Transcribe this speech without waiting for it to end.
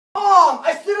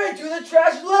the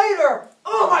trash later!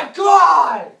 Oh my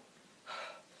god!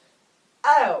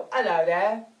 Hello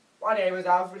there. My name is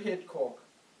Alfred Hitchcock.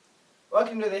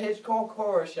 Welcome to the Hitchcock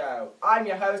Horror Show. I'm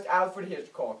your host, Alfred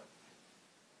Hitchcock.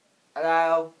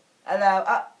 Hello.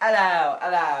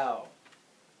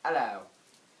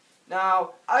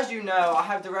 Now, as you know, I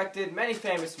have directed many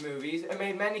famous movies and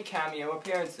made many cameo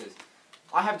appearances.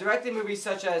 I have directed movies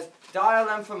such as Dial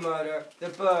M for Murder, The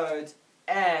Birds,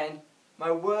 and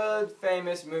my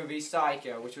world-famous movie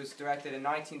Psycho, which was directed in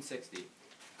 1960.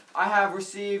 I have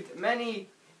received many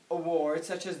awards,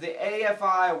 such as the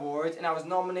AFI Awards, and I was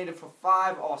nominated for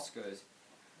 5 Oscars.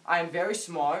 I am very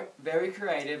smart, very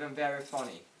creative, and very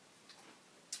funny.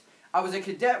 I was a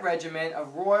cadet regiment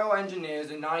of Royal Engineers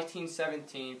in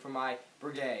 1917 for my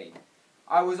brigade.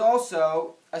 I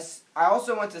also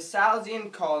went to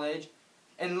Salesian College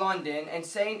in London and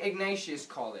St. Ignatius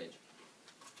College.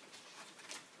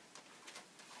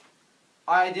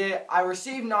 I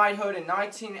received knighthood in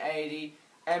 1980,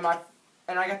 and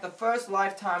I got the first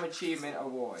Lifetime Achievement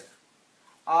Award.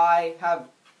 I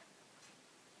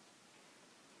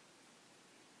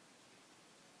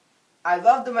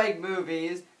love to make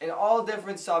movies in all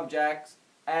different subjects,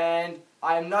 and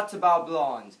I am nuts about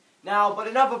blondes. Now, but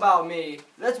enough about me.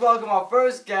 Let's welcome our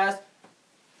first guest,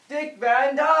 Dick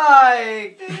Van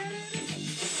Dyke!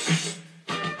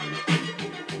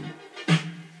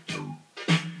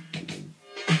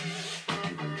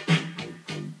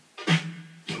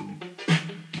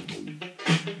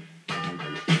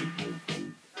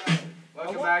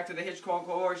 Welcome back to the Hitchcock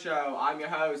Horror Show. I'm your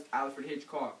host, Alfred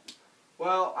Hitchcock.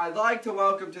 Well, I'd like to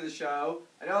welcome to the show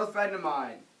an old friend of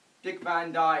mine, Dick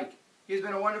Van Dyke. He's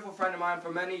been a wonderful friend of mine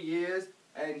for many years,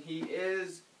 and he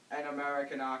is an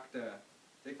American actor.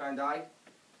 Dick Van Dyke,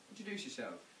 introduce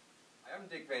yourself. I'm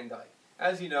Dick Van Dyke.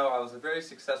 As you know, I was a very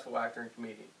successful actor and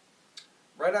comedian.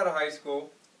 Right out of high school,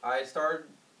 I started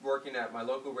working at my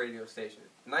local radio station.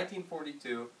 In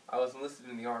 1942, I was enlisted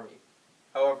in the Army.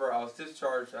 However, I was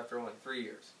discharged after only 3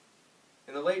 years.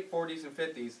 In the late 40s and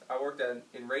 50s, I worked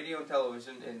in radio and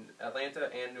television in Atlanta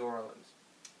and New Orleans.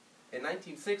 In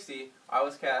 1960, I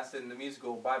was cast in the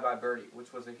musical Bye Bye Birdie,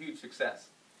 which was a huge success.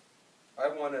 I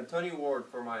won a Tony Award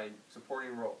for my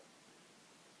supporting role.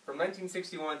 From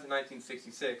 1961 to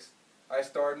 1966, I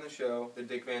starred in the show The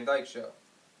Dick Van Dyke Show,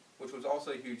 which was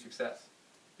also a huge success.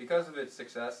 Because of its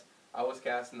success, I was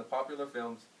cast in the popular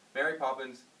films Mary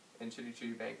Poppins and Chitty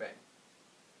Chitty Bang Bang.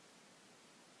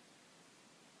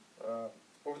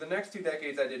 Over the next 2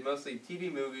 decades, I did mostly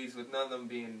TV movies, with none of them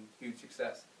being huge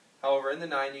success. However, in the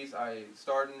 90s, I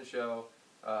starred in the show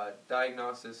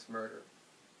Diagnosis Murder.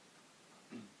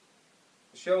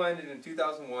 The show ended in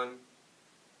 2001,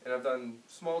 and I've done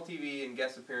small TV and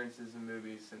guest appearances in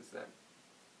movies since then.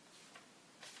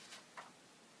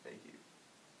 Thank you.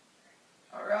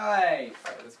 Alright.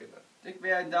 Alright, that's good enough. Dick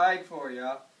Van Dyke for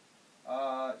ya.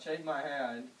 Shake my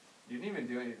hand. You didn't even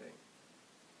do anything.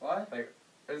 What? Like,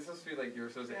 it's supposed to be like you were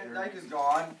supposed to Van introduce. Dyke is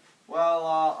gone. Well,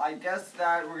 I guess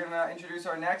that we're going to introduce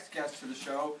our next guest to the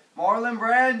show, Marlon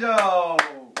Brando!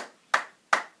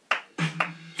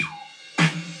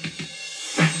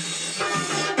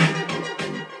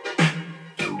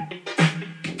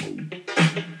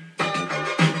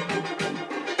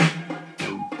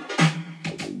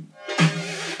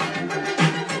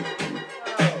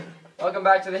 Welcome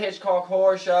back to the Hitchcock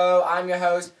Horror Show. I'm your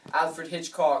host, Alfred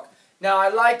Hitchcock. Now,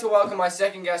 I'd like to welcome my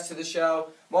second guest to the show,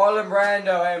 Marlon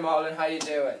Brando. Hey, Marlon, how you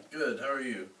doing? Good, how are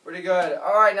you? Pretty good.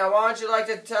 Alright, now why don't you like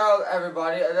to tell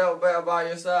everybody a little bit about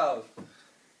yourself?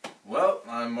 Well,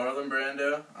 I'm Marlon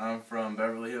Brando. I'm from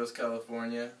Beverly Hills,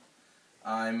 California.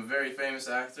 I'm a very famous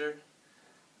actor.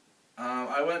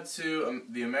 I went to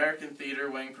the American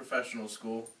Theater Wing Professional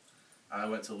School. I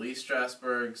went to Lee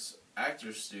Strasberg's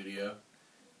Actors Studio,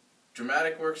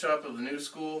 Dramatic Workshop of the New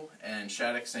School, and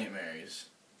Shattuck St. Mary's.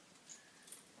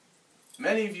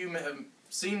 Many of you may have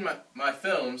seen my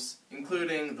films,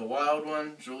 including The Wild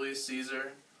One, Julius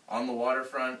Caesar, On the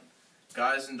Waterfront,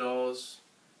 Guys and Dolls,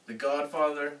 The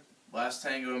Godfather, Last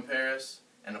Tango in Paris,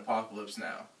 and Apocalypse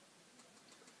Now.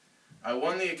 I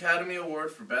won the Academy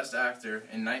Award for Best Actor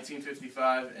in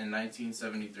 1955 and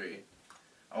 1973.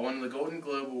 I won the Golden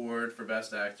Globe Award for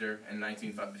Best Actor in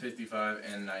 1955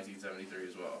 and 1973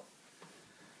 as well.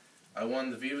 I won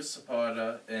the Viva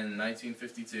Zapata in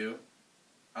 1952.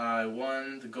 I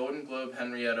won the Golden Globe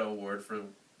Henrietta Award for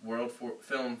World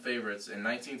Film Favorites in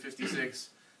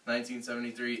 1956,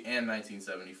 1973, and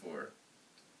 1974.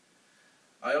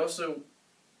 I also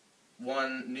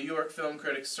won New York Film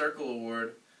Critics Circle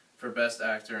Award for Best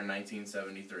Actor in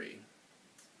 1973.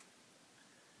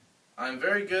 I'm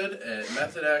very good at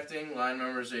method acting, line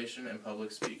memorization, and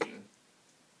public speaking.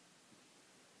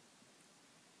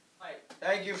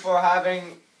 Thank you for having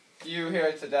you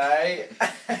here today.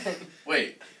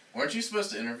 Wait, weren't you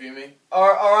supposed to interview me?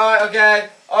 Alright, okay.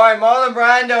 Alright, Marlon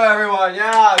Brando, everyone.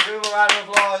 Yeah, give him a round of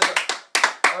applause.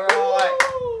 Alright.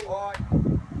 Alright.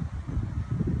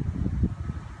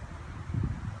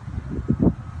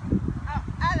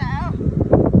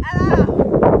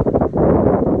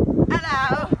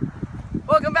 Hello.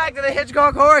 Welcome back to the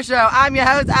Hitchcock Horror Show. I'm your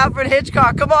host, Alfred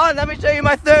Hitchcock. Come on, let me show you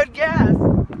my third guest.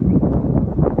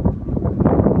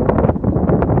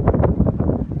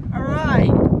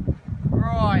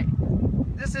 Alright.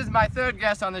 This is my third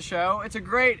guest on the show. It's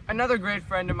another great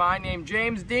friend of mine named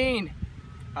James Dean.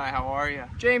 Hi, how are you?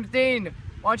 James Dean,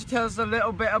 why don't you tell us a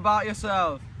little bit about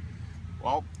yourself?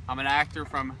 Well, I'm an actor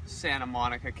from Santa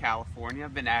Monica, California.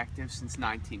 I've been active since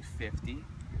 1950.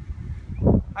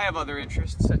 I have other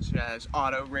interests such as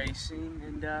auto racing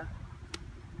and,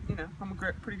 I'm a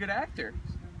pretty good actor.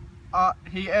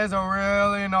 He is a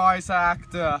really nice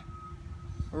actor.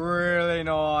 Really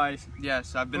nice.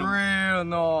 Yes, I've been Real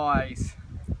nice.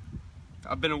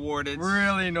 I've been awarded.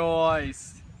 Really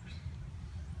nice.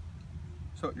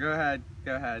 So, go ahead.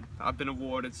 I've been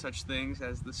awarded such things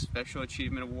as the Special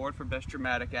Achievement Award for Best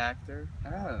Dramatic Actor. Oh.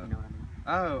 You know what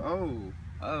I mean?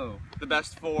 Oh. The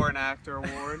Best Foreign Actor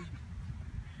Award.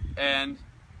 And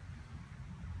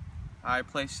I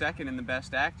placed second in the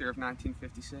Best Actor of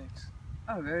 1956.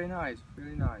 Oh, very nice.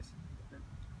 Really nice.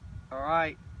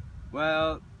 Alright.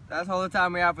 Well, that's all the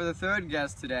time we have for the third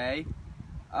guest today.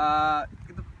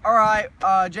 Alright,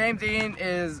 James Dean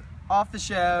is off the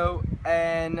show,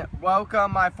 and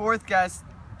welcome my fourth guest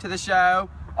to the show,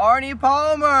 Arnie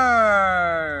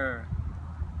Palmer!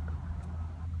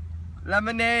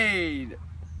 Lemonade.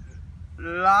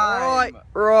 Lime.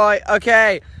 Right,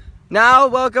 okay. Now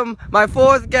welcome my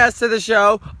fourth guest to the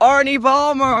show, Arnie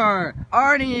Palmer!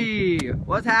 Arnie,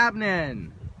 what's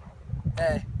happening?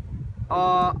 Hey.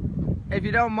 If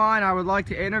you don't mind, I would like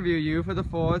to interview you for the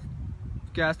fourth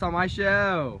guest on my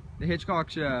show, The Hitchcock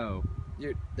Show.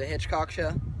 The Hitchcock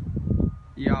Show?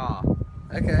 Yeah.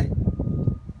 Okay.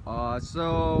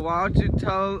 So why don't you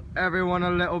tell everyone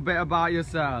a little bit about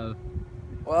yourself?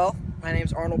 Well, my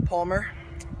name's Arnold Palmer.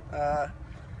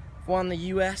 Won the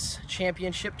U.S.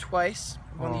 Championship twice.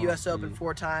 Won the U.S. Open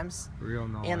 4 times. Real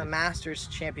nice. And the Masters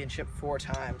Championship 4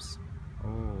 times.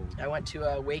 Oh. I went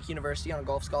to Wake University on a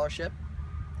golf scholarship.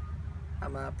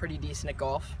 I'm pretty decent at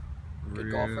golf. Good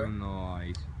Real golfer.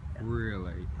 nice. Yeah.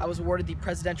 Really. I was awarded the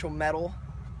Presidential Medal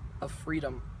of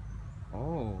Freedom.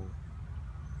 Oh.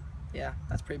 Yeah,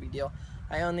 that's a pretty big deal.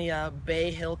 I own the Bay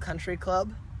Hill Country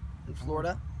Club in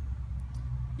Florida.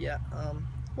 Yeah, a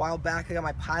while back I got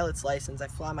my pilot's license. I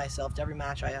fly myself to every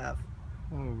match I have.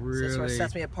 Oh, So really? it sort of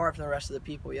sets me apart from the rest of the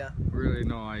people, yeah. Really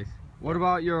nice. What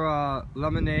about your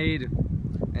lemonade?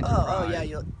 Oh yeah,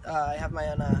 I have my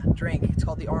own drink. It's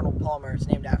called the Arnold Palmer. It's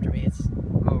named after me. It's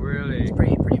Oh, really?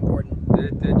 pretty important.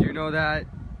 Did you know that?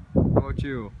 How about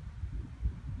you?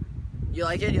 You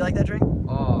like it? You like that drink?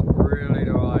 Oh, really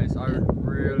nice. I Yeah.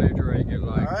 really drink it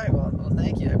like. All right. Well,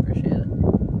 thank you. I appreciate it.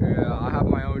 Yeah, I have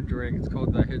my own drink. It's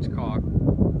called the Hitchcock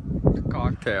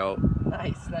cocktail.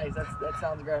 Nice. That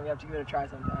sounds great. We have to give it a try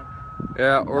sometime.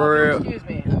 Yeah, Excuse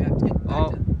me. I have to get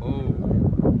back to.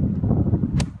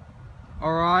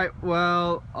 Alright,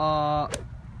 well,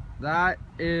 that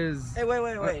is. Hey, wait.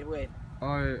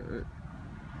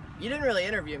 You didn't really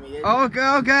interview me, did you?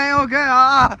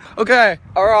 Okay,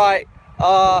 alright.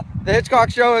 The Hitchcock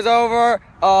Show is over.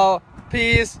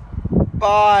 Peace.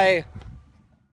 Bye.